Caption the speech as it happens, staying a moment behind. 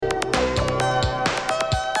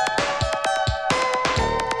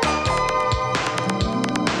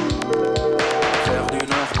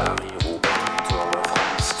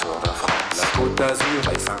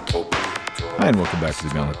Welcome back to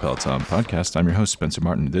the Beyond the Peloton podcast. I'm your host, Spencer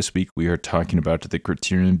Martin. This week, we are talking about the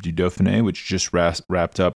Criterium du Dauphiné, which just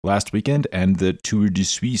wrapped up last weekend, and the Tour de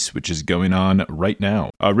Suisse, which is going on right now.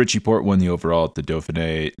 Richie Porte won the overall at the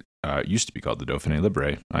Dauphiné. Used to be called the Dauphiné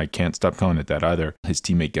Libre. I can't stop calling it that either. His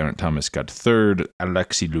teammate Geraint Thomas got third.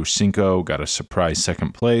 Alexis Lusenko got a surprise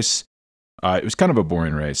second place. It was kind of a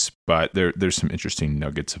boring race, but there's some interesting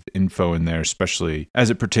nuggets of info in there, especially as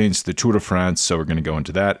it pertains to the Tour de France, so we're going to go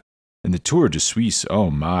into that. And the Tour de Suisse, oh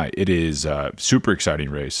my, it is a super exciting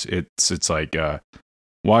race. It's like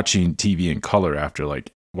watching TV in color after like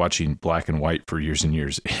watching black and white for years and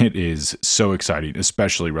years. It is so exciting,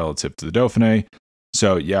 especially relative to the Dauphiné.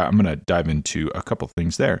 So yeah, I'm going to dive into a couple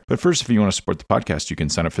things there. But first, if you want to support the podcast, you can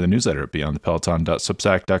sign up for the newsletter at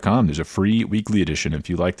beyondthepeloton.substack.com. There's a free weekly edition. If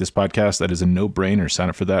you like this podcast, that is a no-brainer. Sign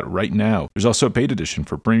up for that right now. There's also a paid edition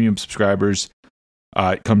for premium subscribers.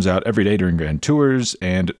 It comes out every day during Grand Tours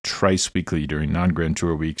and twice weekly during non-Grand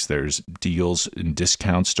Tour weeks. There's deals and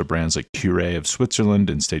discounts to brands like Curé of Switzerland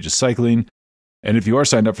and Stages Cycling. And if you are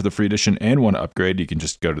signed up for the free edition and want to upgrade, you can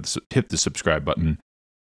just go to hit the subscribe button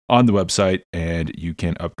on the website, and you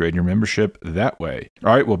can upgrade your membership that way.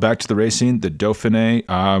 All right, well, back to the racing. The Dauphiné,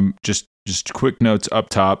 just quick notes up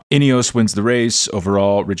top. Ineos wins the race.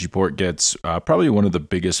 Overall, Richie Porte gets probably one of the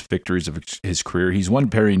biggest victories of his career. He's won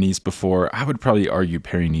Paris-Nice before. I would probably argue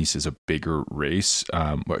Paris-Nice is a bigger race.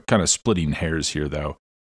 But kind of splitting hairs here, though.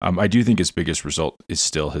 I do think his biggest result is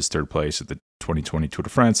still his third place at the 2020 Tour de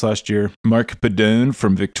France last year. Marc Padun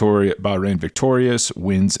from Bahrain Victorious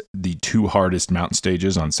wins the two hardest mountain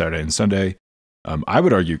stages on Saturday and Sunday. I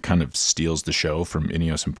would argue kind of steals the show from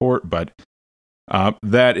Ineos and Porte, but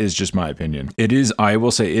that is just my opinion. I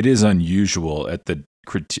will say it is unusual at the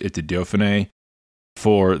Dauphiné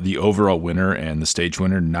for the overall winner and the stage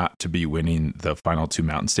winner not to be winning the final two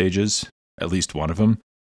mountain stages, at least one of them.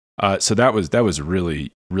 So that was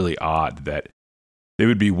really, really odd that they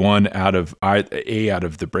would be one out of A, out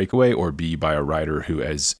of the breakaway, or B, by a rider who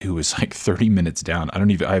was like 30 minutes down. I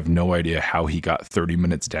have no idea how he got 30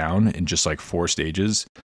 minutes down in just like four stages.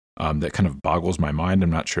 That kind of boggles my mind.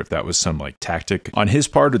 I'm not sure if that was some like tactic on his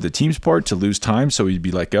part or the team's part to lose time so he'd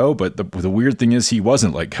be let go. But the weird thing is he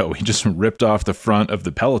wasn't let go. He just ripped off the front of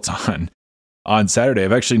the peloton on Saturday.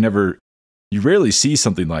 You rarely see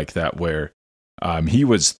something like that where he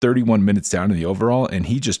was 31 minutes down in the overall, and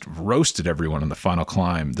he just roasted everyone on the final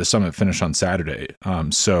climb, the summit finish on Saturday.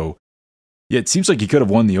 So yeah, it seems like he could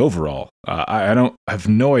have won the overall. I have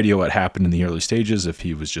no idea what happened in the early stages, if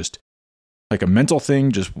he was just like a mental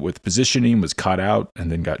thing, just with positioning, was caught out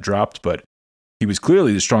and then got dropped. But he was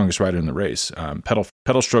clearly the strongest rider in the race. Pedal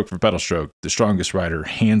stroke for pedal stroke, the strongest rider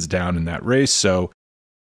hands down in that race. So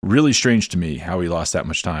really strange to me how he lost that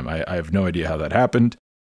much time. I have no idea how that happened.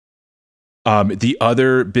 The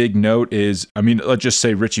other big note is, let's just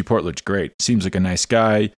say Richie Porte looked great. Seems like a nice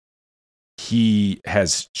guy. He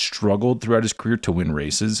has struggled throughout his career to win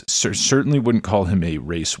races. Certainly wouldn't call him a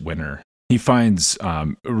race winner. He finds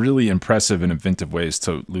really impressive and inventive ways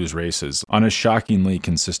to lose races on a shockingly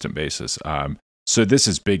consistent basis. So this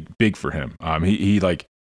is big for him. He like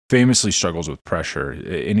famously struggles with pressure.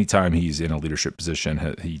 Anytime he's in a leadership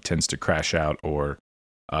position, he tends to crash out or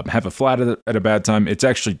have a flat at a bad time. It's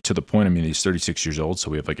actually to the point, he's 36 years old, so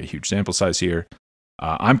we have like a huge sample size here.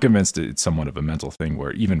 I'm convinced that it's somewhat of a mental thing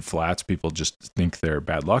where even flats, people just think they're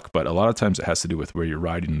bad luck, but a lot of times it has to do with where you're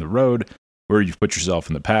riding the road, where you've put yourself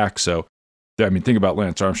in the pack. So, think about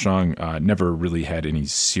Lance Armstrong, never really had any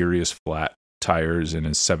serious flat tires in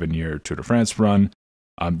his 7-year Tour de France run.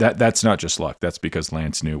 That's not just luck. That's because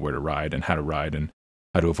Lance knew where to ride and how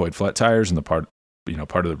to avoid flat tires and the part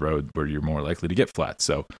of the road where you're more likely to get flat.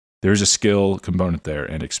 So there's a skill component there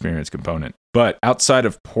and experience component. But outside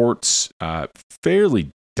of Porte's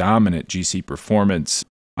fairly dominant GC performance,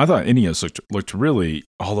 I thought Ineos looked really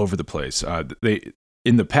all over the place.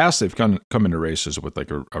 In the past, they've come into races with like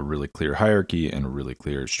a really clear hierarchy and a really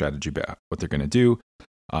clear strategy about what they're going to do.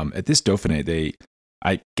 At this Dauphiné,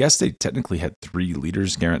 I guess they technically had three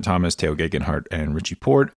leaders: Geraint Thomas, Tao Geoghegan Hart, and Richie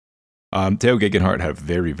Porte. Tao Geoghegan Hart had a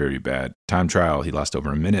very, very bad time trial. He lost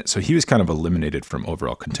over a minute, so he was kind of eliminated from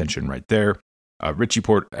overall contention right there. Richie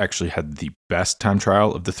Porte actually had the best time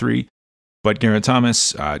trial of the three, but Geraint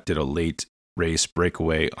Thomas did a late race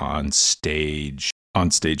breakaway on stage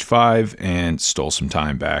 5 and stole some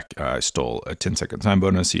time back. Stole a 10-second time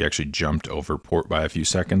bonus. He actually jumped over Porte by a few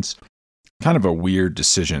seconds. Kind of a weird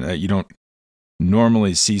decision. You don't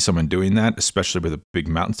normally see someone doing that, especially where the big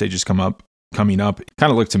mountain stages coming up. It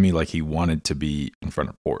kind of looked to me like he wanted to be in front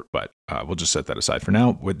of Porte, but we'll just set that aside for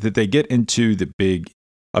now. Did they get into the big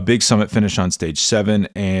A big summit finish on stage 7,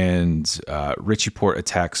 and Richie Porte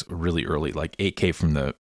attacks really early, like 8K from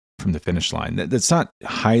the finish line. That's not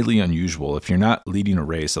highly unusual. If you're not leading a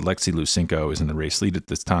race, Alexei Lusenko is in the race lead at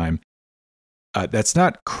this time. That's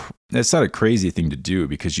not a crazy thing to do,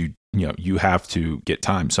 because you have to get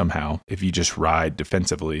time somehow. If you just ride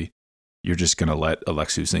defensively, you're just going to let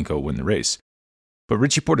Alexei Lusenko win the race. But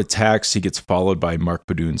Richie Porte attacks. He gets followed by Marc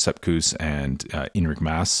Padun, Sepp Kuss, and Enric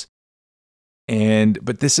Mas.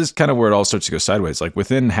 But this is kind of where it all starts to go sideways. Like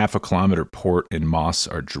within half a kilometer, Porte and Mas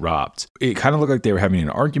are dropped. It kind of looked like they were having an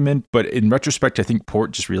argument, but in retrospect, I think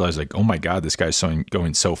Porte just realized, like, oh my God, this guy's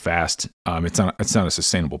going so fast. It's not a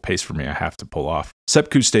sustainable pace for me. I have to pull off. Sepp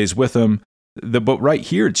Kuss stays with him. But right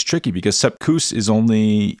here, it's tricky because Sepp Kuss is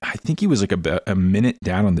only, I think he was like a minute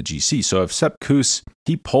down on the GC. So if Sepp Kuss,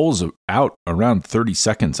 he pulls out around 30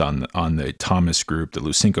 seconds on the Thomas group, the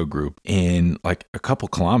Lusenko group, in like a couple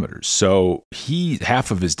kilometers. So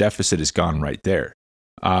half of his deficit is gone right there.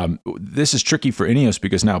 This is tricky for Ineos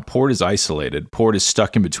because now Porte is isolated. Porte is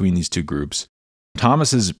stuck in between these two groups.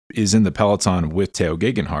 Thomas is in the peloton with Theo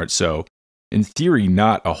Gegenhardt. So in theory,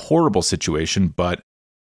 not a horrible situation, but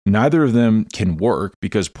neither of them can work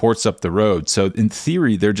because Porte's up the road. So in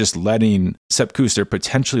theory, they're just letting Sepp Kuss, they're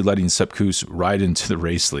potentially letting Sepp Kuss ride into the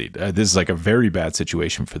race lead. This is like a very bad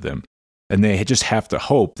situation for them. And they just have to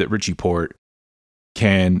hope that Richie Porte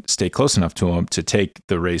can stay close enough to him to take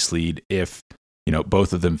the race lead if,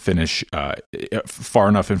 both of them finish far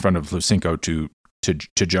enough in front of Lusenko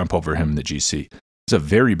to jump over him in the GC. It's a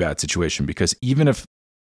very bad situation because even if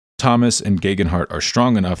Thomas and Gegenhardt are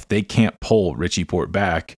strong enough, they can't pull Richie Porte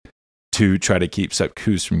back to try to keep Sepp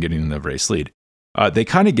Kuss from getting in the race lead. They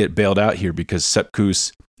kind of get bailed out here because Sepp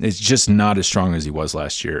Kuss is just not as strong as he was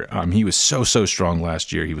last year. He was so strong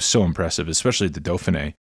last year. He was so impressive, especially at the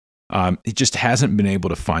Dauphiné. He just hasn't been able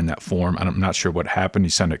to find that form. I'm not sure what happened.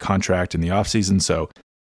 He signed a contract in the offseason, so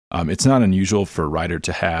it's not unusual for a rider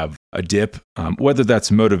to have a dip, whether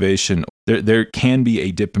that's motivation. There can be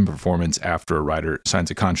a dip in performance after a rider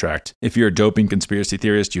signs a contract. If you're a doping conspiracy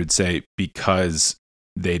theorist, you would say because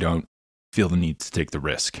they don't feel the need to take the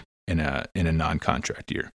risk in a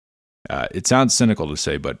non-contract year. It sounds cynical to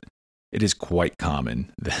say, but it is quite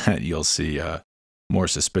common that you'll see more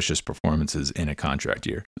suspicious performances in a contract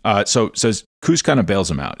year. So Kuss kind of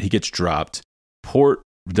bails him out. He gets dropped. Porte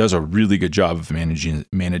does a really good job of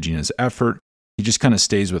managing his effort. He just kind of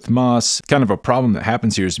stays with Mas. Kind of a problem that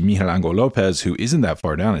happens here is Miguel Angel Lopez, who isn't that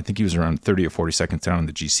far down. I think he was around 30 or 40 seconds down on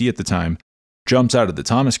the GC at the time, jumps out of the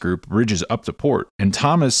Thomas group, bridges up to Porte. And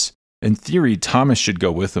Thomas, in theory, Thomas should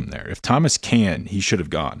go with him there. If Thomas can, he should have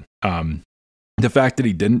gone. The fact that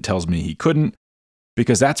he didn't tells me he couldn't,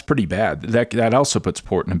 because that's pretty bad. That also puts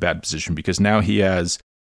Porte in a bad position because now he has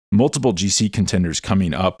multiple GC contenders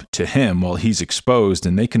coming up to him while he's exposed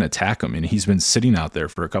and they can attack him. And he's been sitting out there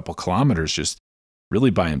for a couple kilometers just really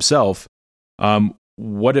by himself.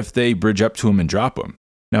 What if they bridge up to him and drop him?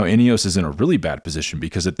 Now, Ineos is in a really bad position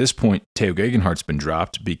because at this point, Theo Gegenhardt's been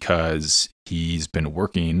dropped because he's been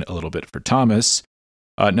working a little bit for Thomas.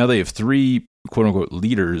 Now they have 3 quote-unquote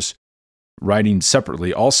leaders riding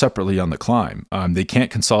separately, all separately on the climb. They can't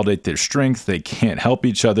consolidate their strength. They can't help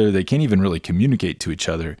each other. They can't even really communicate to each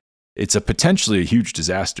other. It's potentially a huge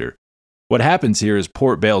disaster. What happens here is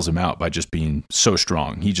Porte bails him out by just being so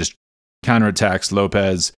strong. He just counterattacks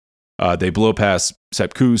Lopez. They blow past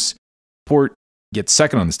Sepp Kuss. Porte gets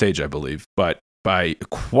second on the stage, I believe, but by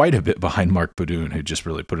quite a bit behind Marc Padun, who just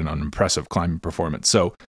really put in an impressive climbing performance.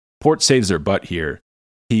 So Porte saves their butt here.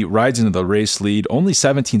 He rides into the race lead, only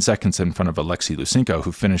 17 seconds in front of Alexei Lusenko,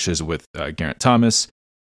 who finishes with Geraint Thomas.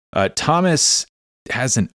 Thomas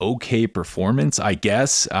has an okay performance, I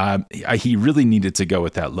guess. He really needed to go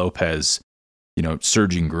with that Lopez,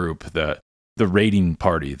 surging group, the raiding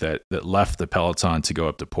party that left the peloton to go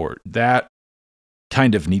up to Porte. That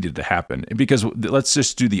kind of needed to happen because let's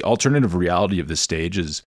just do the alternative reality of this stage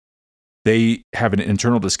is they have an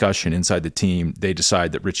internal discussion inside the team. They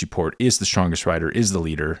decide that Richie Porte is the strongest rider, is the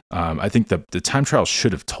leader. I think the time trial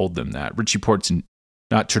should have told them that. Richie Porte's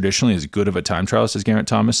not traditionally as good of a time trialist as Geraint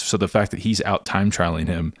Thomas, so the fact that he's out time trialing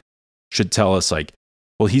him should tell us,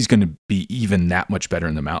 well, he's going to be even that much better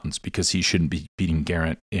in the mountains because he shouldn't be beating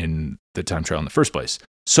Geraint in the time trial in the first place.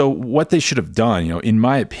 So what they should have done, in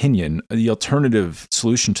my opinion, the alternative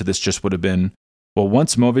solution to this just would have been, well,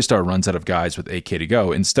 once Movistar runs out of guys with 8K to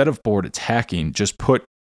go, instead of Porte attacking, just put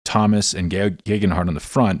Thomas and Gegenhardt on the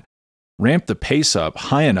front, ramp the pace up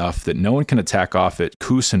high enough that no one can attack off it.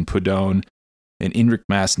 Kuss and Padun and Enric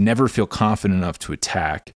Mas never feel confident enough to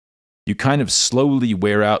attack. You kind of slowly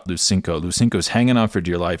wear out Lusenko. Lusenko's hanging on for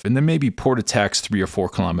dear life, and then maybe Porte attacks 3 or 4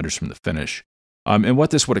 kilometers from the finish. And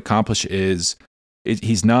what this would accomplish is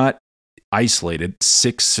he's not isolated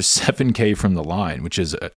 6 or 7K from the line, which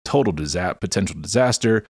is a total potential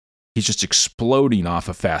disaster. He's just exploding off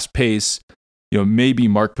a fast pace. Maybe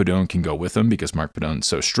Marc Padon can go with him because Marc Padon's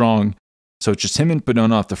so strong. So it's just him and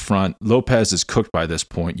Padon off the front. Lopez is cooked by this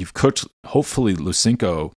point. You've cooked, hopefully,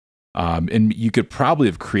 Lusenko, and you could probably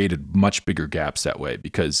have created much bigger gaps that way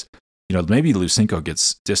because, maybe Lusenko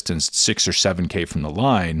gets distanced 6 or 7K from the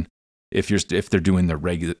line if they're doing the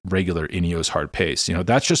regular Ineos hard pace.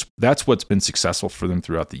 That's what's been successful for them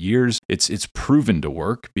throughout the years. It's proven to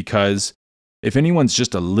work because if anyone's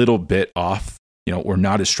just a little bit off, or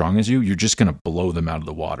not as strong as you, you're just going to blow them out of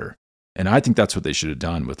the water. And I think that's what they should have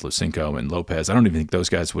done with Lusenko and Lopez. I don't even think those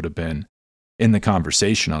guys would have been in the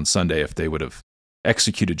conversation on Sunday if they would have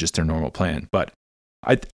executed just their normal plan. But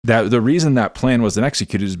the reason that plan wasn't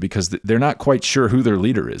executed is because they're not quite sure who their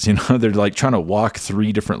leader is. They're like trying to walk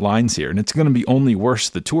 3 different lines here. And it's going to be only worse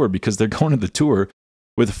the Tour because they're going to the Tour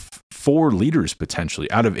with 4 leaders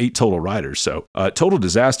potentially out of 8 total riders. So total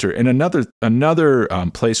disaster. And another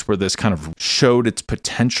place where this kind of showed its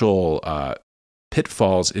potential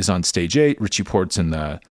pitfalls is on stage 8. Richie Porte's in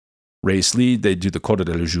the race lead. They do the Col de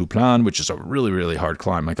la Joux-Plane, which is a really, really hard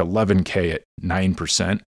climb, like 11K at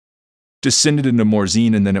 9%. Descended into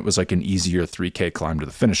Morzine, and then it was like an easier 3K climb to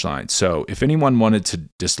the finish line. So if anyone wanted to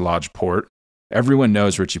dislodge Porte, everyone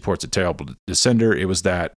knows Richie Porte's a terrible descender. It was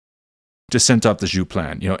that descent off the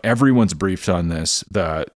Joux-Plane. Everyone's briefed on this.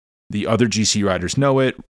 The other GC riders know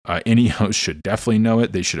it. Ineos should definitely know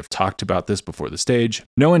it. They should have talked about this before the stage.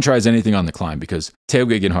 No one tries anything on the climb because Tao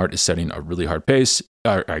Geoghegan Hart is setting a really hard pace.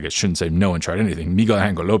 I guess shouldn't say no one tried anything. Miguel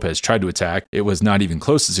Angel Lopez tried to attack. It was not even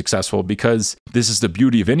close to successful because this is the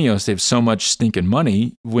beauty of Ineos. They have so much stinking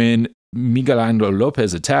money. When Miguel Angel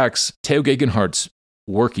Lopez attacks, Tao Geoghegan Hart's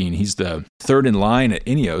working. He's the third in line at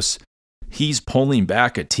Ineos. He's pulling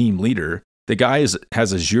back a team leader. The guy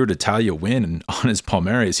has a Giro d'Italia win on his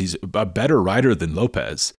Palmares. He's a better rider than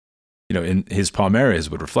Lopez. In his Palmares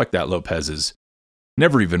would reflect that. Lopez has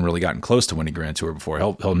never even really gotten close to winning Grand Tour before.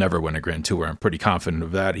 He'll never win a Grand Tour. I'm pretty confident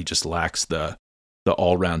of that. He just lacks the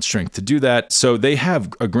all-round strength to do that. So they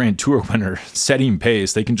have a Grand Tour winner setting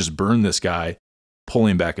pace. They can just burn this guy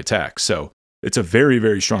pulling back attacks. So it's a very,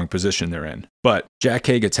 very strong position they're in. But Jack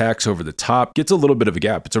Haig attacks over the top, gets a little bit of a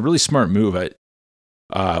gap. It's a really smart move.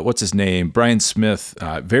 What's his name? Brian Smith,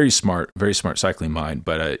 very smart cycling mind,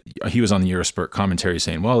 but he was on the Eurosport commentary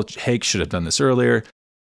saying, well, Haig should have done this earlier.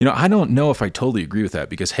 I don't know if I totally agree with that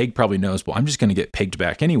because Haig probably knows, well, I'm just going to get pegged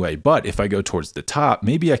back anyway, but if I go towards the top,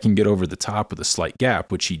 maybe I can get over the top with a slight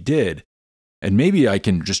gap, which he did, and maybe I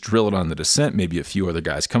can just drill it on the descent. Maybe a few other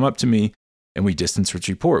guys come up to me, and we distance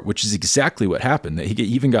Richie Porte, which is exactly what happened. He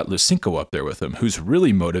even got Lusenko up there with him, who's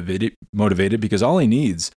really motivated because all he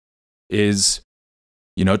needs is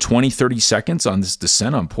 20, 30 seconds on this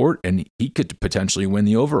descent on Porte, and he could potentially win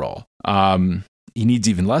the overall. He needs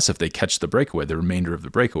even less if they catch the breakaway, the remainder of the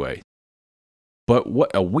breakaway. But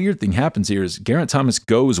what a weird thing happens here is Geraint Thomas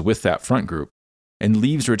goes with that front group and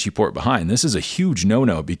leaves Richie Porte behind. This is a huge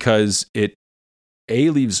no-no because it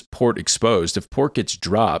leaves Porte exposed. If Porte gets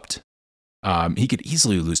dropped, he could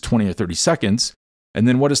easily lose 20 or 30 seconds. And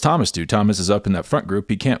then what does Thomas do? Thomas is up in that front group.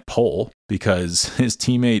 He can't pull because his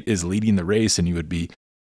teammate is leading the race and he would be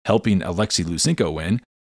helping Alexei Lusenko win.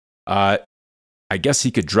 I guess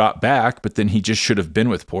he could drop back, but then he just should have been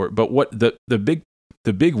with Porte. But what the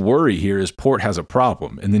big worry here is Porte has a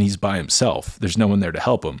problem, and then he's by himself. There's no one there to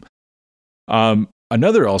help him.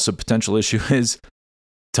 Another also potential issue is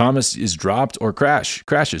Thomas is dropped or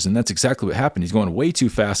crashes, and that's exactly what happened. He's going way too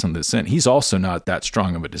fast on the descent. He's also not that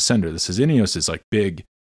strong of a descender. This is Ineos' like big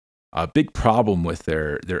problem with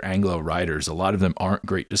their Anglo riders. A lot of them aren't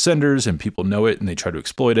great descenders, and people know it, and they try to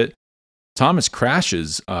exploit it. Thomas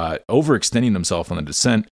crashes, overextending himself on the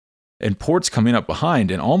descent, and Porte's coming up behind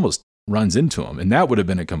and almost runs into him. And that would have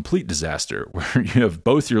been a complete disaster where you have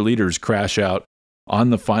both your leaders crash out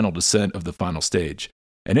on the final descent of the final stage.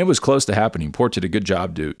 And it was close to happening. Porte did a good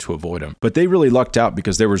job to avoid him. But they really lucked out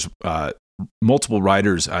because there was multiple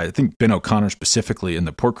riders, I think Ben O'Connor specifically in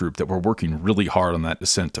the Porte group, that were working really hard on that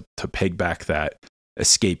descent to peg back that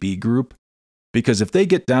escapee group. Because if they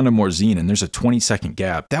get down to Morzine and there's a 20-second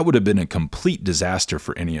gap, that would have been a complete disaster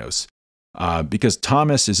for Ineos. Because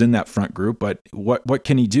Thomas is in that front group, but what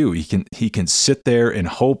can he do? He can sit there and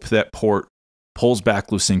hope that Porte pulls back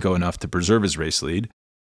Lusenko enough to preserve his race lead.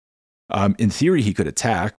 In theory, he could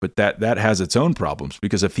attack, but that has its own problems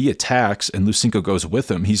because if he attacks and Lusenko goes with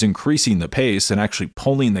him, he's increasing the pace and actually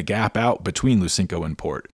pulling the gap out between Lusenko and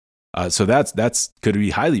Porte. So that's could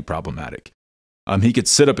be highly problematic. He could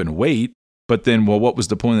sit up and wait, But then, well, what was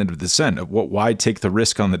the point of the descent? Why take the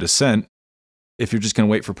risk on the descent if you're just going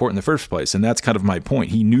to wait for Port in the first place? And that's kind of my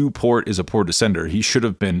point. He knew Port is a poor descender. He should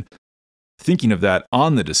have been thinking of that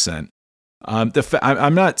on the descent. I'm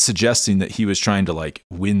not suggesting that he was trying to like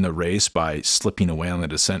win the race by slipping away on the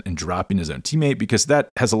descent and dropping his own teammate, because that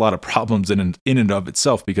has a lot of problems in and of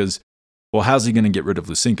itself. Because, well, how's he going to get rid of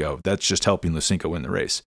Lysenko? That's just helping Lysenko win the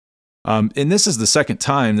race. And this is the second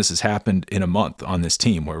time this has happened in a month on this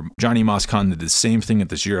team, where Johnny Moscon did the same thing at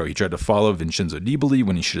the Giro. He tried to follow Vincenzo Nibali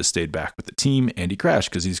when he should have stayed back with the team, and he crashed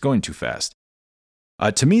because he's going too fast.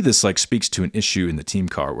 To me, this like speaks to an issue in the team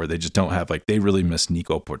car where they just don't have, like, they really miss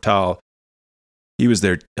Nico Portal. He was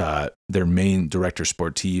their main director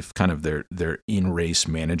sportif, kind of their in-race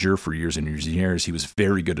manager for years and years and years. He was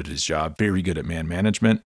very good at his job, very good at man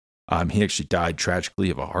management. He actually died tragically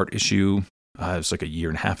of a heart issue. It was like a year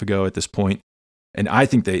and a half ago at this point. And I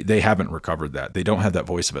think they haven't recovered that. They don't have that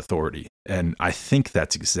voice of authority. And I think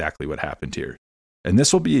that's exactly what happened here. And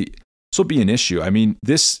this will be an issue. I mean,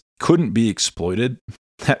 this couldn't be exploited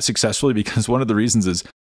that successfully, because one of the reasons is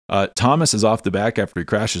Thomas is off the back after he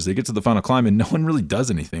crashes. They get to the final climb and no one really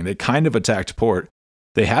does anything. They kind of attacked Port.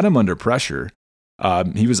 They had him under pressure.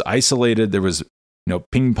 He was isolated. There was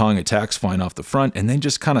ping pong attacks flying off the front, and they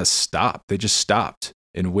just kind of stopped. They just stopped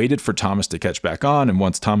and waited for Thomas to catch back on. And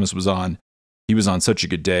once Thomas was on, he was on such a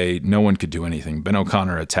good day, no one could do anything. Ben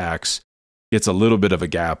O'Connor attacks, gets a little bit of a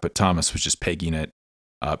gap, but Thomas was just pegging it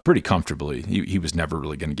pretty comfortably. He was never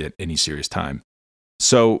really going to get any serious time.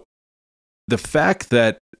 So the fact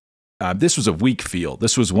that this was a weak field,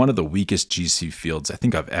 this was one of the weakest GC fields I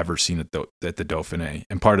think I've ever seen at the Dauphiné.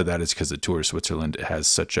 And part of that is because the Tour of Switzerland has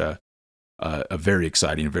such a very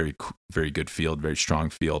exciting, very, very good field, very strong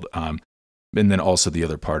field. And then also the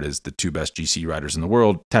other part is the two best GC riders in the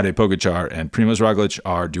world, Tadej Pogačar and Primož Roglič,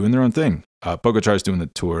 are doing their own thing. Pogačar is doing the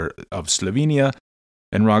Tour of Slovenia,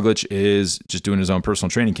 and Roglič is just doing his own personal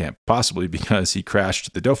training camp, possibly because he crashed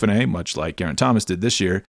at the Dauphiné, much like Geraint Thomas did this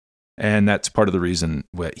year. And that's part of the reason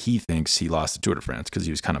what he thinks he lost the Tour de France, because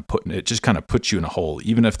he was kind of just kind of puts you in a hole.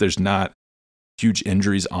 Even if there's not huge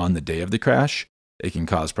injuries on the day of the crash, it can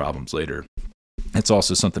cause problems later. It's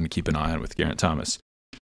also something to keep an eye on with Geraint Thomas.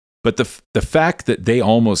 But the fact that they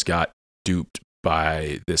almost got duped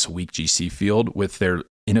by this weak GC field with their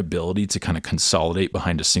inability to kind of consolidate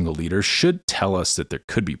behind a single leader should tell us that there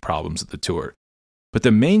could be problems at the Tour. But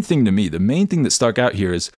the main thing to me, the main thing that stuck out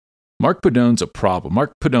here is Marc Padon's a problem.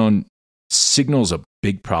 Marc Padon signals a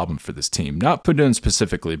big problem for this team. Not Padon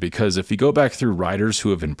specifically, because if you go back through riders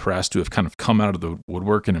who have impressed, who have kind of come out of the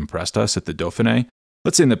woodwork and impressed us at the Dauphiné,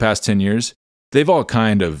 let's say in the past 10 years, they've all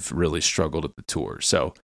kind of really struggled at the Tour.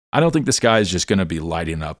 So I don't think this guy is just going to be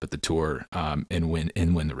lighting up at the Tour and win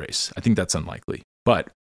the race. I think that's unlikely. But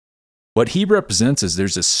what he represents is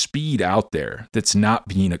there's a speed out there that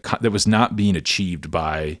was not being achieved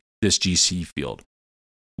by this GC field.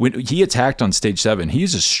 When he attacked on stage 7,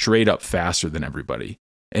 he's just straight up faster than everybody.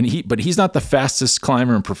 But he's not the fastest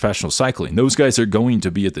climber in professional cycling. Those guys are going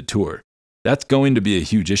to be at the Tour. That's going to be a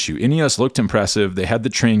huge issue. Ineos looked impressive. They had the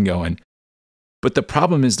train going. But the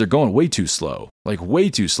problem is they're going way too slow, like way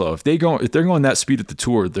too slow. If they're going that speed at the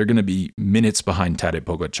Tour, they're going to be minutes behind Tadej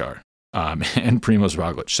Pogačar and Primož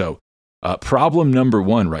Roglič. So problem number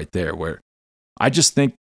one right there, where I just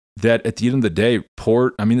think that at the end of the day,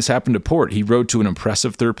 this happened to Port. He rode to an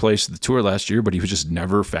impressive third place at the Tour last year, but he was just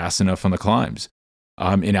never fast enough on the climbs.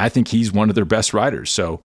 And I think he's one of their best riders.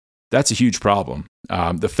 So that's a huge problem.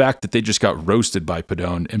 The fact that they just got roasted by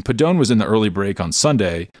Padon, and Padon was in the early break on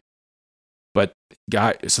Sunday, but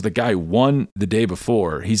the guy won the day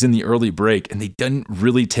before. He's in the early break, and they didn't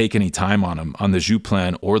really take any time on him on the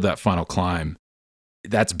Jouplan or that final climb.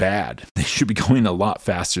 That's bad. They should be going a lot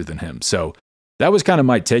faster than him. So that was kind of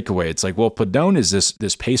my takeaway. It's like, well, Padon is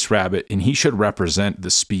this pace rabbit, and he should represent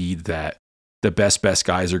the speed that the best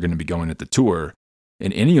guys are going to be going at the Tour.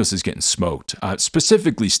 And Ineos is getting smoked.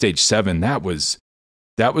 Specifically, stage 7. That was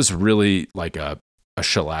really like a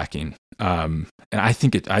shellacking. And I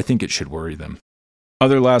think it should worry them.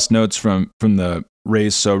 Other last notes from the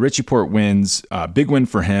race. So Richie Porte wins, big win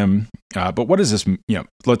for him. But what does this?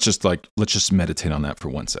 Let's just meditate on that for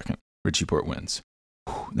 1 second. Richie Porte wins.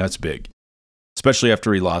 Whew, that's big, especially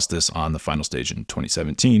after he lost this on the final stage in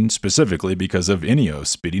 2017, specifically because of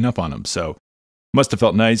Ineos beating up on him. So must have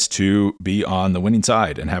felt nice to be on the winning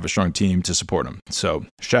side and have a strong team to support him. So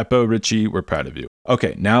chapeau, Richie, we're proud of you.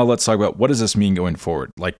 Okay, now let's talk about what does this mean going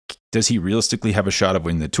forward? Like, does he realistically have a shot of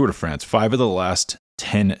winning the Tour de France? 5 of the last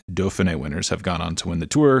 10 Dauphiné winners have gone on to win the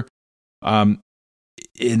Tour. And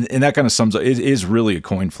that kind of sums up, it is really a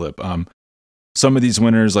coin flip. Some of these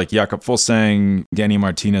winners, like Jakob Fuglsang, Danny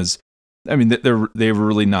Martinez, I mean, they were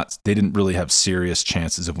really not. They didn't really have serious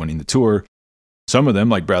chances of winning the Tour. Some of them,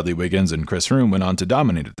 like Bradley Wiggins and Chris Froome, went on to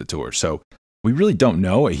dominate the Tour. So we really don't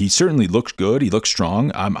know. He certainly looks good. He looks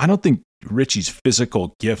strong. I don't think Richie's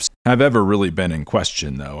physical gifts have ever really been in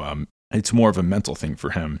question, though. It's more of a mental thing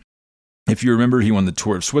for him. If you remember, he won the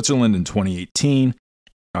Tour of Switzerland in 2018.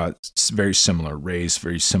 It's a very similar race,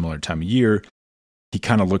 very similar time of year. He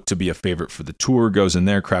kind of looked to be a favorite for the Tour, goes in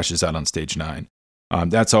there, crashes out on stage 9.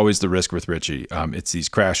 That's always the risk with Richie. It's these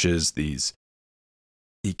crashes,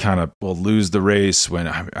 he kind of will lose the race when,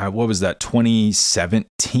 what was that,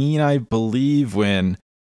 2017, I believe, when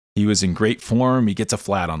he was in great form. He gets a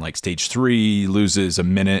flat on like stage 3, loses a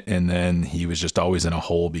minute, and then he was just always in a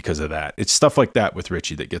hole because of that. It's stuff like that with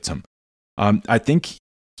Richie that gets him. I think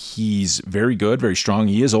he's very good, very strong.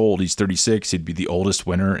 He is old. He's 36. He'd be the oldest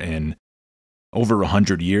winner in over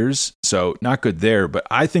 100 years. So not good there. But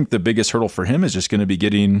I think the biggest hurdle for him is just going to be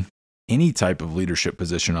getting any type of leadership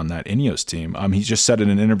position on that Ineos team. He just said in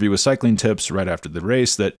an interview with Cycling Tips right after the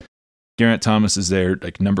race that Geraint Thomas is their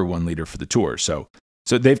like number 1 leader for the Tour. So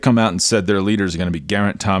they've come out and said their leaders are going to be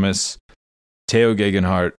Geraint Thomas, Tao Geoghegan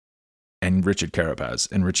Hart, and Richard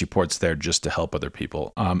Carapaz. And Richie Porte's there just to help other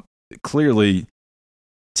people. Clearly,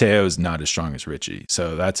 Tao's not as strong as Richie.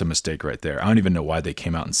 So that's a mistake right there. I don't even know why they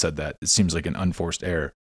came out and said that. It seems like an unforced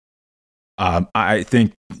error. I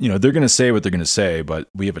think, they're going to say what they're going to say, but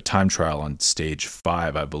we have a time trial on stage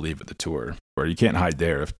 5, I believe, at the Tour, where you can't hide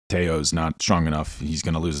there. If Tao's not strong enough, he's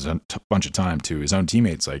going to lose a bunch of time to his own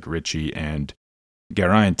teammates like Richie and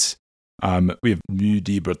Geraint. We have Mu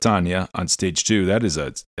di Bretagna on stage 2. That is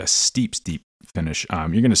a steep finish. You're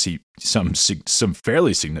going to see some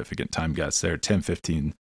fairly significant time gaps there, 10,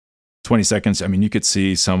 15, 20 seconds. I mean, you could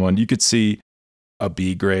see a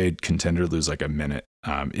B grade contender lose like a minute.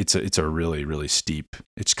 It's a really, really steep.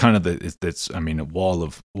 It's kind of a wall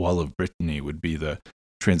of Brittany would be the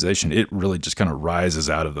translation. It really just kind of rises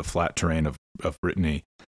out of the flat terrain of Brittany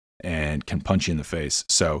and can punch you in the face.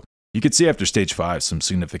 So you could see after stage 5 some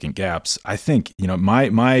significant gaps. I think,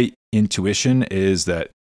 my intuition is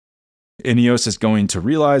that Ineos is going to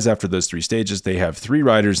realize after those 3 stages, they have 3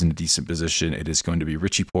 riders in a decent position. It is going to be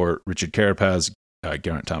Richie Porte, Richard Carapaz,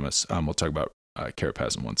 Geraint Thomas. We'll talk about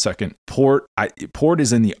Carapaz in 1 second. Porte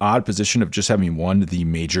is in the odd position of just having won the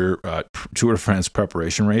major Tour de France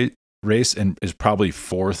preparation race and is probably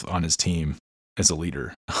 4th on his team as a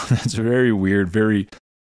leader. That's very weird, very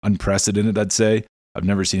unprecedented, I'd say. I've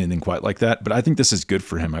never seen anything quite like that, but I think this is good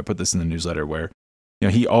for him. I put this in the newsletter where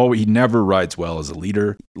he never rides well as a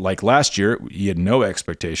leader. Like last year, he had no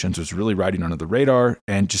expectations, was really riding under the radar,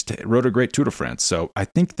 and just rode a great Tour de France. So I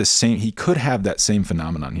think he could have that same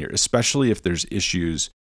phenomenon here, especially if there's issues,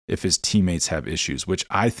 if his teammates have issues, which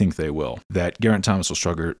I think they will. That Geraint Thomas will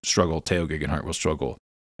struggle, Tao Geoghegan Hart will struggle,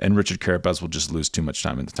 and Richard Carapaz will just lose too much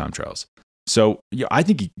time in the time trials. So I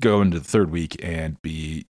think he could go into the 3rd week and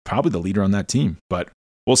be probably the leader on that team, but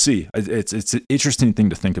we'll see. It's an interesting thing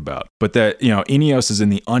to think about. But that, Ineos is in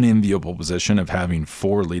the unenviable position of having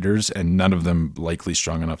 4 leaders and none of them likely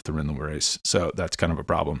strong enough to win the race. So that's kind of a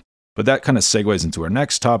problem. But that kind of segues into our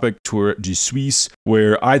next topic, Tour de Suisse,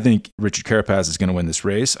 where I think Richard Carapaz is going to win this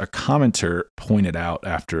race. A commenter pointed out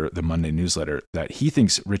after the Monday newsletter that he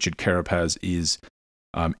thinks Richard Carapaz is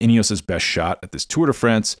Ineos' best shot at this Tour de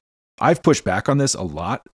France. I've pushed back on this a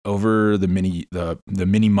lot over the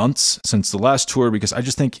many months since the last Tour because I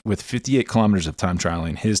just think with 58 kilometers of time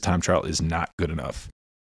trialing, his time trial is not good enough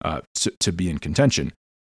to be in contention.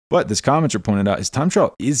 But this commenter pointed out his time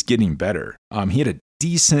trial is getting better. He had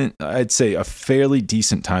a fairly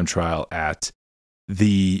decent time trial at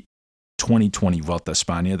the 2020 Vuelta a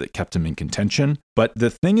España that kept him in contention. But the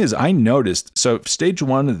thing is, I noticed, so stage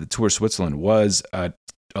 1 of the Tour of Switzerland was a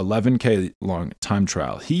 11K long time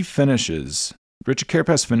trial. Richard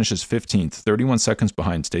Carapaz finishes 15th, 31 seconds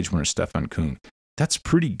behind stage winner Stefan Küng. That's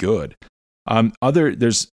pretty good.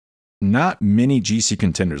 There's not many GC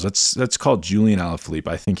contenders. Let's call Julian Alaphilippe.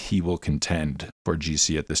 I think he will contend for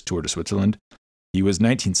GC at this Tour de Switzerland. He was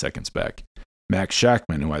 19 seconds back. Max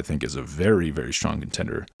Schachmann, who I think is a very, very strong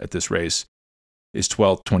contender at this race, is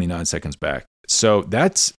 12th, 29 seconds back. So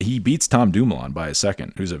he beats Tom Dumoulin by a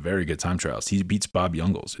second, who's a very good time trialist. He beats Bob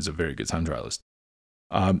Jungels, who's a very good time trialist.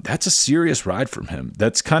 That's a serious ride from him.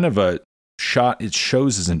 That's kind of a shot. It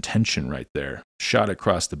shows his intention right there. Shot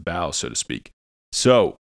across the bow, so to speak.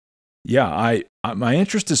 So, yeah, my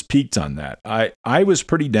interest is peaked on that. I was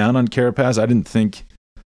pretty down on Carapaz.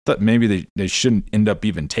 Thought maybe they shouldn't end up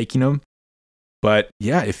even taking him. But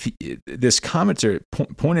yeah, this commenter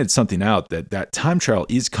pointed something out that time trial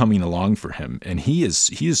is coming along for him, and he is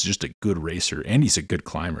just a good racer, and he's a good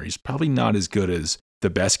climber. He's probably not as good as the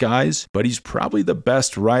best guys, but he's probably the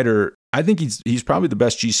best rider. I think he's probably the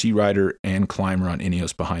best GC rider and climber on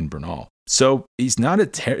Ineos behind Bernal. So it's not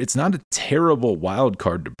a terrible wild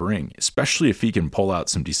card to bring, especially if he can pull out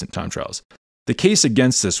some decent time trials. The case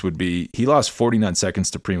against this would be he lost 49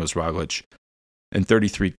 seconds to Primož Roglič and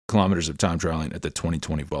 33 kilometers of time trialing at the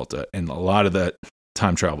 2020 Vuelta, and a lot of that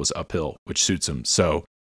time trial was uphill, which suits him. So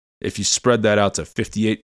if you spread that out to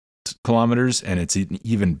 58 kilometers and it's an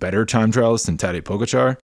even better time trialist than Tadej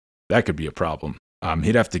Pogačar, that could be a problem.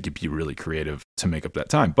 He'd have to be really creative to make up that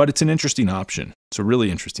time, but it's an interesting option. It's a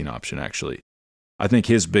really interesting option, actually. I think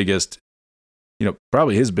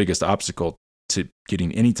probably his biggest obstacle to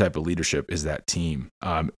getting any type of leadership is that team.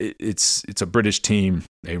 It's a British team.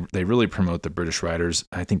 They really promote the British riders.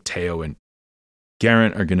 I think Teo and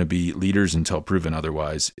Geraint are going to be leaders until proven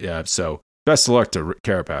otherwise. Yeah, so best of luck to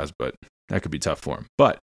Carapaz, but that could be tough for him.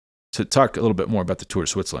 But to talk a little bit more about the Tour of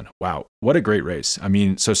Switzerland, wow, what a great race. I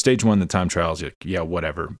mean, so stage 1, the time trials, yeah,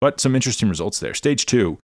 whatever. But some interesting results there. Stage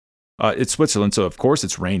 2, it's Switzerland, so of course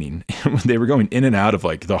it's raining. They were going in and out of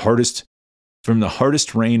like the hardest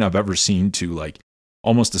rain I've ever seen to like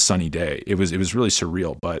almost a sunny day. It was really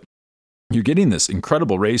surreal, but you're getting this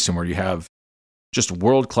incredible race and where you have just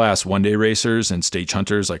world-class one-day racers and stage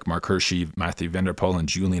hunters like Mark Hirschi, Mathieu van der Poel, and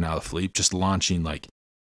Julian Alaphilippe just launching like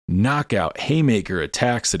knockout haymaker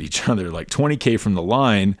attacks at each other, like 20K from the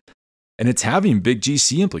line, and it's having big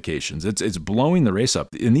GC implications. It's blowing the race up.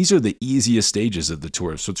 And these are the easiest stages of the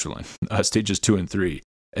Tour of Switzerland, stages 2 and 3,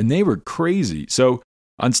 and they were crazy. So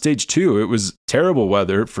on stage 2, it was terrible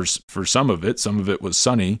weather for some of it. Some of it was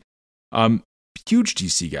sunny. Huge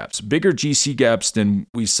GC gaps, bigger GC gaps than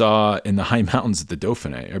we saw in the high mountains at the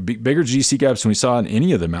Dauphiné, or bigger GC gaps than we saw in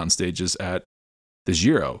any of the mountain stages at the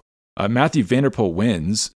Giro. Mathieu van der Poel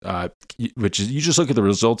wins, which is, you just look at the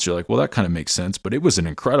results, you're like, well, that kind of makes sense. But it was an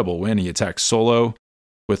incredible win. He attacked solo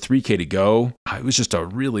with 3K to go. It was just a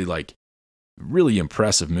really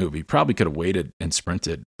impressive move. He probably could have waited and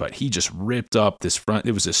sprinted, but he just ripped up this front.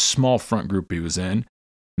 It was a small front group he was in.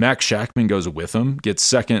 Max Schachmann goes with him, gets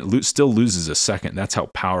second, still loses a second. That's how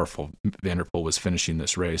powerful Van der Poel was finishing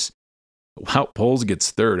this race. Wout Poels gets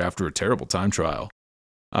third after a terrible time trial.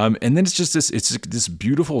 And then it's just this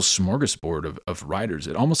beautiful smorgasbord of riders.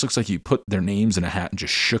 It almost looks like you put their names in a hat and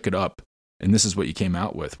just shook it up. And this is what you came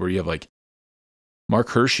out with, where you have like Mark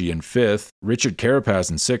Hirschi in 5th, Richard Carapaz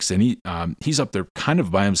in 6th, and he's up there kind of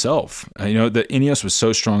by himself. The Ineos was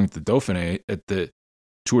so strong at the Dauphiné, at the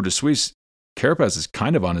Tour de Suisse, Carapaz is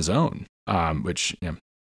kind of on his own, which,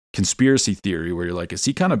 conspiracy theory where you're like, is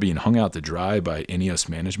he kind of being hung out to dry by Ineos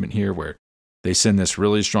management here, where they send this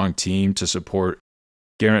really strong team to support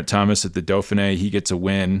Geraint Thomas at the Dauphiné, he gets a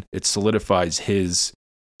win. It solidifies his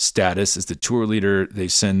status as the tour leader. They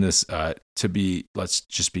send this to be, let's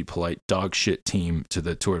just be polite, dog shit team to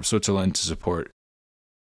the Tour of Switzerland to support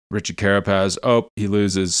Richard Carapaz. Oh, he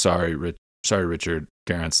loses. Sorry, Richard.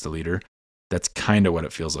 Geraint's the leader. That's kind of what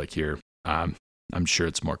it feels like here. I'm sure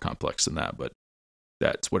it's more complex than that, but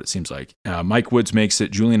that's what it seems like. Mike Woods makes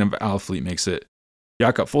it. Julian Alaphilippe makes it.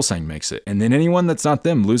 Jakob Fuglsang makes it. And then anyone that's not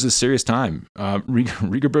them loses serious time.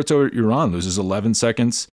 Rigoberto Urán loses 11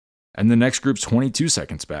 seconds, and the next group's 22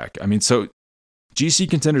 seconds back. I mean, so GC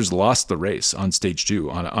contenders lost the race on stage 2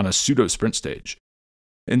 on a pseudo sprint stage.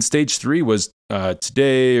 And stage 3 was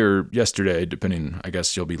today or yesterday, depending, I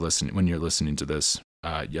guess you'll be listening when you're listening to this,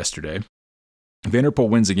 yesterday. Van der Poel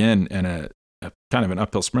wins again in a kind of an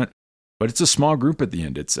uphill sprint, but it's a small group at the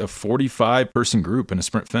end. It's a 45-person group in a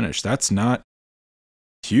sprint finish. That's not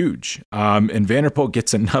huge. And Van der Poel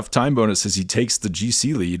gets enough time bonus as he takes the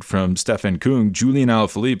GC lead from Stefan Kung. Julian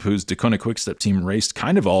Alaphilippe, whose Deceuninck Quick-Step team raced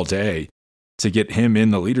kind of all day to get him in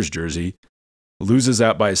the leader's jersey, loses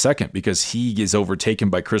out by a second because he is overtaken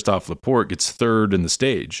by Christophe Laporte, gets third in the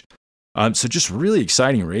stage. So just really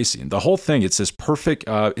exciting racing. The whole thing, it's this perfect,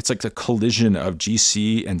 it's like the collision of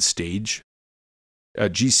GC and stage,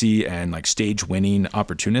 GC and like stage winning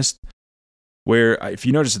opportunist, where if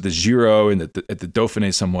you notice at the Giro and at the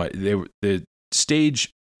Dauphiné somewhat,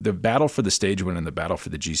 the battle for the stage win and the battle for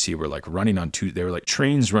the GC were like they were like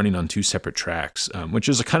trains running on 2 separate tracks, which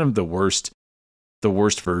is kind of the worst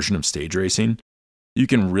version of stage racing. You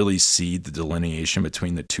can really see the delineation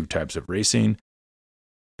between the two types of racing.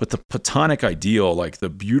 But the platonic ideal, like the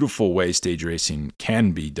beautiful way stage racing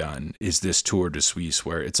can be done, is this Tour de Suisse,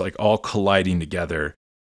 where it's like all colliding together,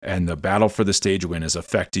 and the battle for the stage win is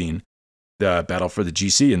affecting the battle for the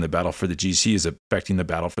GC, and the battle for the GC is affecting the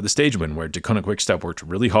battle for the stage win, where Deceuninck Quick-Step worked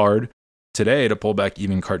really hard today to pull back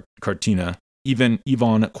Ivan Cortina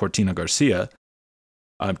Garcia.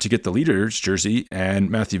 to get the leader's jersey, and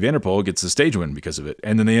Mathieu van der Poel gets the stage win because of it.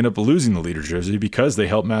 And then they end up losing the leader's jersey because they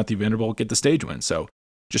helped Mathieu van der Poel get the stage win. So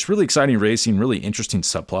just really exciting racing, really interesting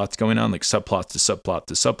subplots going on, like subplot to subplot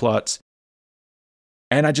to subplots.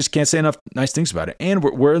 And I just can't say enough nice things about it. And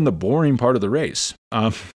we're in the boring part of the race.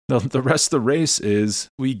 The rest of the race is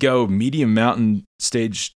we go medium mountain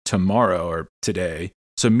stage tomorrow or today.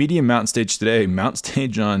 So medium mountain stage today, mountain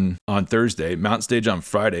stage on Thursday, mountain stage on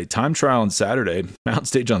Friday, time trial on Saturday, mountain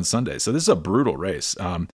stage on Sunday. So this is a brutal race.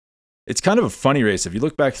 It's kind of a funny race. If you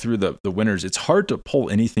look back through the winners, it's hard to pull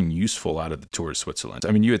anything useful out of the Tour of Switzerland.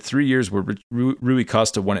 I mean, you had 3 years where Rui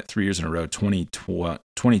Costa won it 3 years in a row,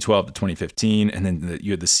 2012 to 2015, and then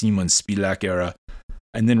you had the Simon Spilak era.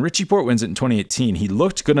 And then Richie Porte wins it in 2018. He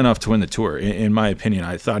looked good enough to win the Tour. In my opinion,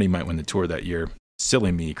 I thought he might win the Tour that year.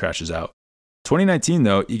 Silly me, he crashes out. 2019,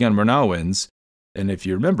 though, Egan Bernal wins. And if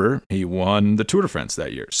you remember, he won the Tour de France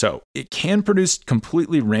that year. So it can produce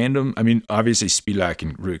completely random. I mean, obviously, Spilak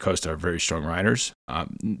and Rui Costa are very strong riders.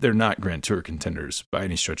 They're not Grand Tour contenders by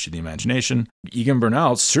any stretch of the imagination. Egan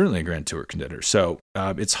Bernal is certainly a Grand Tour contender. So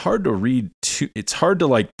it's hard to read. It's hard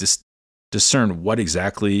to discern what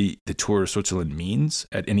exactly the Tour of Switzerland means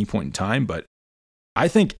at any point in time. But I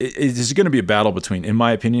think it is going to be a battle between, in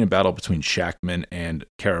my opinion, a battle between Schachmann and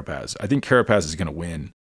Carapaz. I think Carapaz is going to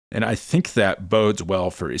win. And I think that bodes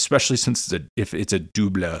well for, especially since if it's a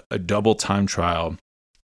double time trial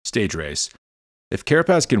stage race. If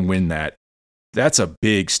Carapaz can win that, that's a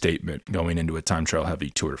big statement going into a time trial heavy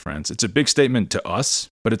Tour de France. It's a big statement to us,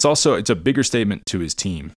 but it's a bigger statement to his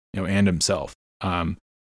team, and himself.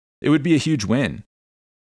 It would be a huge win.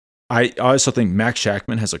 I also think Max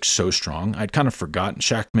Schachmann has looked so strong. I'd kind of forgotten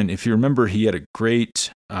Schachmann. If you remember, he had a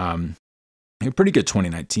pretty good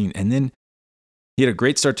 2019, and then he had a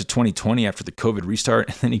great start to 2020 after the COVID restart,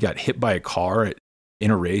 and then he got hit by a car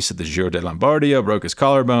in a race at the Giro de Lombardia, broke his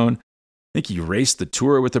collarbone. I think he raced the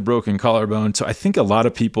Tour with a broken collarbone. So I think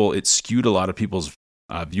it skewed a lot of people's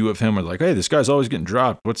view of him. Are like, hey, this guy's always getting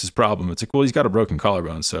dropped. What's his problem? It's like, well, he's got a broken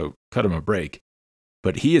collarbone, so cut him a break.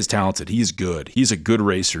 But he is talented. He's good. He's a good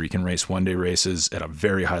racer. He can race one-day races at a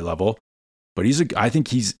very high level. But I think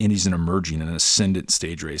he's an emerging and ascendant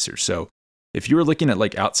stage racer. So if you were looking at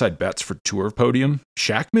like outside bets for Tour podium,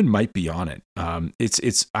 Schachmann might be on it.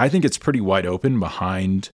 I think it's pretty wide open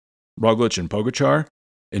behind Roglic and Pogačar,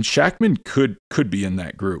 and Schachmann could be in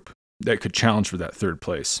that group that could challenge for that third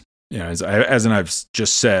place. As I've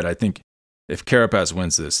just said, I think if Carapaz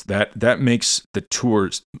wins this, that makes the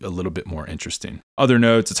Tours a little bit more interesting. Other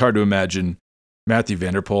notes: it's hard to imagine Mathieu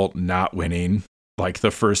van der Poel not winning like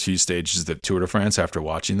the first few stages of the Tour de France after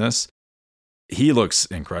watching this. He looks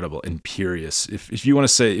incredible, imperious. If you want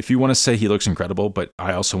to say he looks incredible, but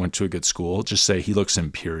I also went to a good school, just say he looks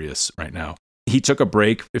imperious right now. He took a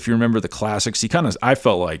break. If you remember the classics, I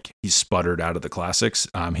felt like he sputtered out of the classics.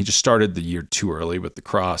 He just started the year too early with the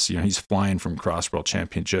cross. He's flying from Cross World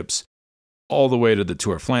Championships all the way to the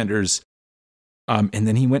Tour of Flanders. And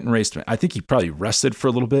then he went and raced. I think he probably rested for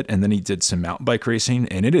a little bit, and then he did some mountain bike racing,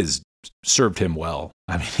 and it has served him well.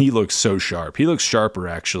 I mean, he looks so sharp. He looks sharper,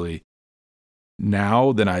 actually,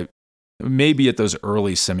 now than maybe at those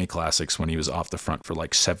early semi-classics when he was off the front for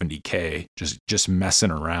like 70K, just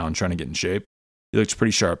messing around, trying to get in shape. He looks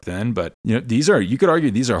pretty sharp then, but you could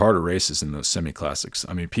argue these are harder races than those semi-classics.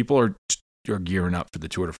 I mean, people are gearing up for the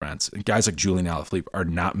Tour de France. And guys like Julian Alaphilippe are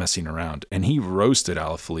not messing around, and he roasted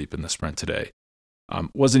Alaphilippe in the sprint today.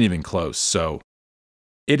 Wasn't even close. So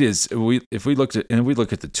it is. If we look at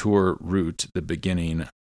the Tour route, the beginning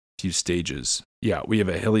few stages. Yeah, we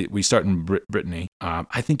have we start in Brittany.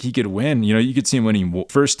 I think he could win. You could see him winning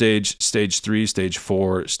first stage, stage 3, stage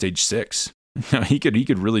 4, stage 6. He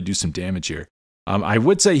could really do some damage here. I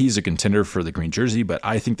would say he's a contender for the green jersey, but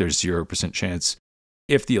I think there's 0% chance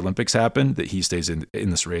if the Olympics happen that he stays in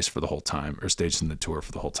this race for the whole time or stays in the Tour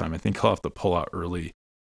for the whole time. I think he'll have to pull out early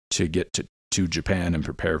to get to Japan and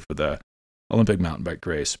prepare for the Olympic mountain bike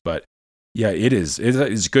race. But yeah,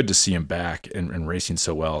 it's good to see him back and racing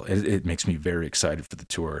so well. It makes me very excited for the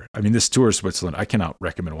Tour. I mean, this Tour of Switzerland, I cannot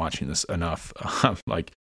recommend watching this enough.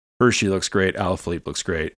 Like Hershey looks great, Alaphilippe looks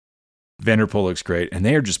great, Van der Poel looks great, and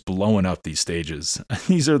they are just blowing up these stages.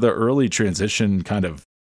 These are the early transition kind of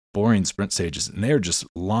boring sprint stages, and they are just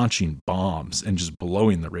launching bombs and just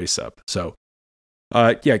blowing the race up. So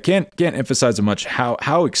can't emphasize as much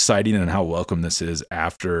how exciting and how welcome this is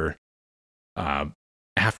after I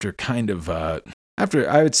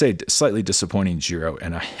would say slightly disappointing Giro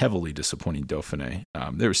and a heavily disappointing Dauphiné.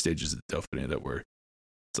 There were stages of the Dauphiné that were,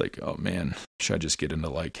 it's like, oh man, should I just get into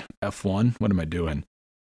like F1? What am I doing?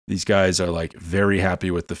 These guys are like very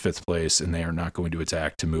happy with the 5th place, and they are not going to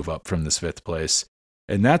attack to move up from this 5th place.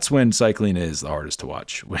 And that's when cycling is the hardest to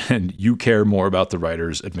watch, when you care more about the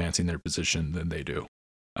riders advancing their position than they do.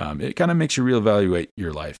 It kind of makes you reevaluate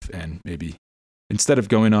your life, and maybe instead of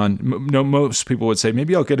going on, most people would say,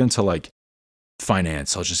 maybe I'll get into like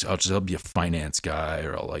finance. I'll be a finance guy,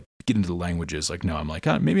 or I'll like get into the languages. Like, no, I'm like,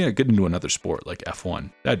 maybe I'll get into another sport like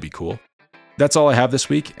F1. That'd be cool. That's all I have this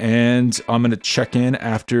week, and I'm going to check in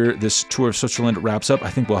after this Tour of Switzerland wraps up. I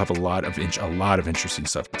think we'll have a lot of interesting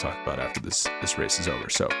stuff to talk about after this race is over.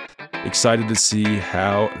 So excited to see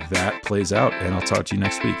how that plays out, and I'll talk to you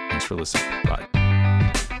next week. Thanks for listening. Bye.